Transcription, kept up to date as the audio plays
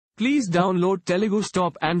Please download Telugu's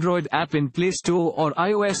top Android app in Play Store or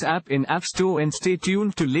iOS app in App Store and stay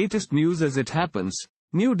tuned to latest news as it happens.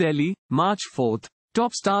 New Delhi, March 4th.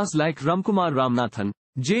 Top stars like Ramkumar Ramanathan,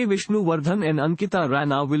 J. Vishnuvardhan and Ankita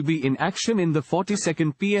Rana will be in action in the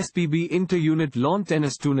 42nd PSPB Inter-Unit Lawn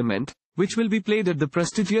Tennis Tournament, which will be played at the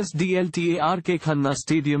prestigious DLTARK Khanna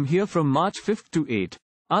Stadium here from March 5th to 8th.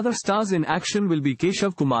 Other stars in action will be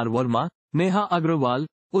Keshav Kumar Verma, Neha Agrawal,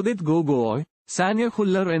 Udit Gogoi, Sanya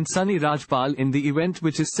Khullar and Sunny Rajpal in the event,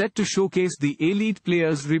 which is set to showcase the elite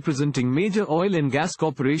players representing major oil and gas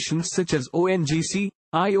corporations such as ONGC,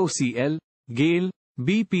 IOCL, GAIL,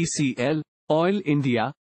 BPCL, Oil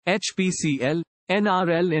India, HPCL,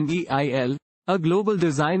 NRL and EIL, a global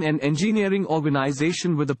design and engineering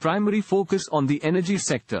organization with a primary focus on the energy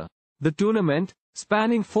sector. The tournament,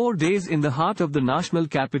 spanning 4 days in the heart of the national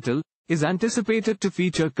capital, is anticipated to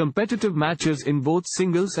feature competitive matches in both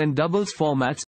singles and doubles formats,